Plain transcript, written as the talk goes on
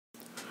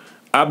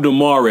Abdul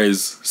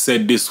Mares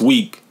said this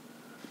week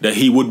that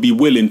he would be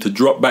willing to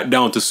drop back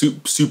down to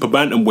super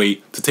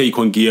bantamweight to take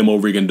on Guillermo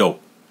Rigondeaux.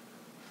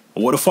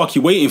 What the fuck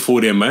you waiting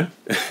for then, man?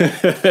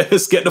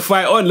 Let's get the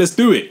fight on. Let's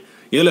do it.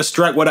 Yeah, let's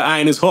strike while the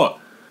iron is hot.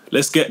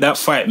 Let's get that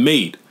fight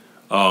made.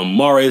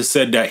 Mares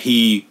said that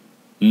he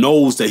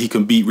knows that he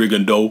can beat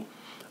Rigondeaux,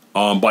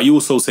 but he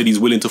also said he's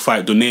willing to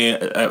fight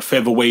Donaire at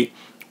featherweight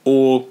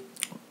or,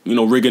 you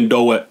know,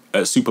 Rigondeaux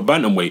at super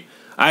bantamweight.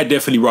 I'd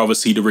definitely rather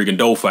see the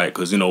Rigondeaux fight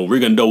because, you know,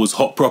 Rigondeaux is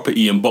hot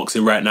property in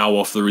boxing right now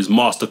after his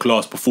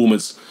masterclass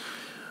performance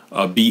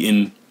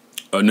beating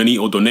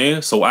Nonito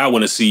Donaire. So I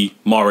want to see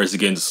Mares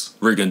against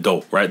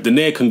Rigondeaux, right?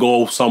 Donaire can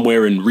go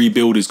somewhere and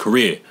rebuild his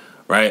career,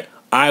 right?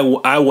 I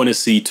want to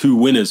see two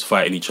winners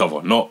fighting each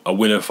other, not a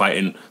winner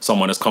fighting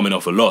someone that's coming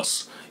off a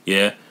loss.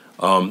 Yeah,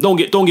 don't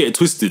get it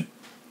twisted.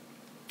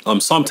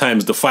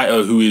 Sometimes the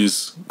fighter who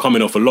is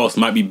coming off a loss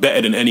might be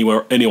better than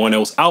anyone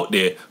else out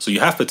there, so you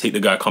have to take the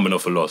guy coming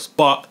off a loss.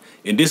 But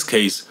in this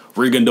case,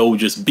 Rigondeaux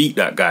just beat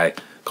that guy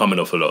coming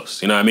off a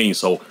loss. You know what I mean?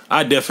 So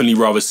I definitely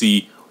rather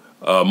see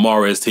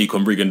Mares take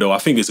on Rigondeaux. I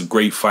think it's a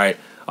great fight.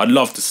 I'd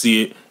love to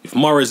see it. If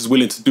Mares is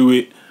willing to do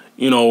it,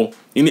 you know,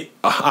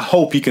 I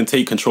hope he can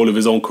take control of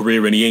his own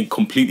career and he ain't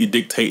completely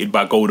dictated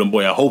by Golden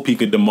Boy. I hope he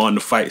can demand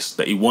the fights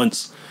that he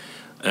wants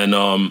and,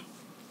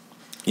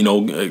 you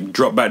know,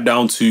 drop back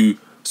down to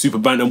super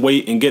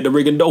bantamweight and get the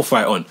Rigondeaux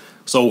fight on.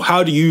 So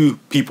how do you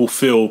people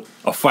feel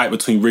a fight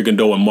between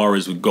Rigondeaux and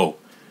Mares would go?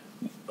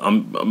 A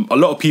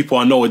lot of people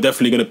I know are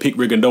definitely going to pick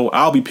Rigondeaux.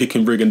 I'll be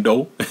picking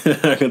Rigondeaux.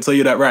 I can tell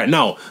you that right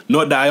now.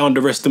 Not that I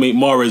underestimate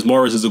Mares.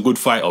 Mares is a good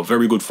fighter,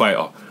 very good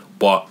fighter.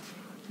 But,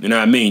 you know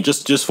what I mean?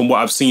 Just from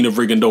what I've seen of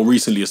Rigondeaux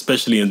recently,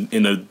 especially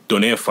in a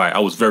Donaire fight, I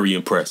was very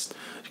impressed.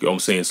 You know what I'm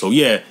saying? So,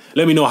 yeah,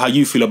 let me know how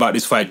you feel about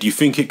this fight. Do you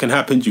think it can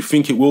happen? Do you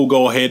think it will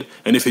go ahead?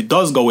 And if it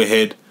does go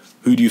ahead,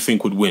 who do you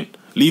think would win?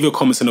 Leave your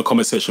comments in the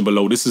comment section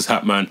below. This is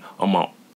Hatman. I'm out.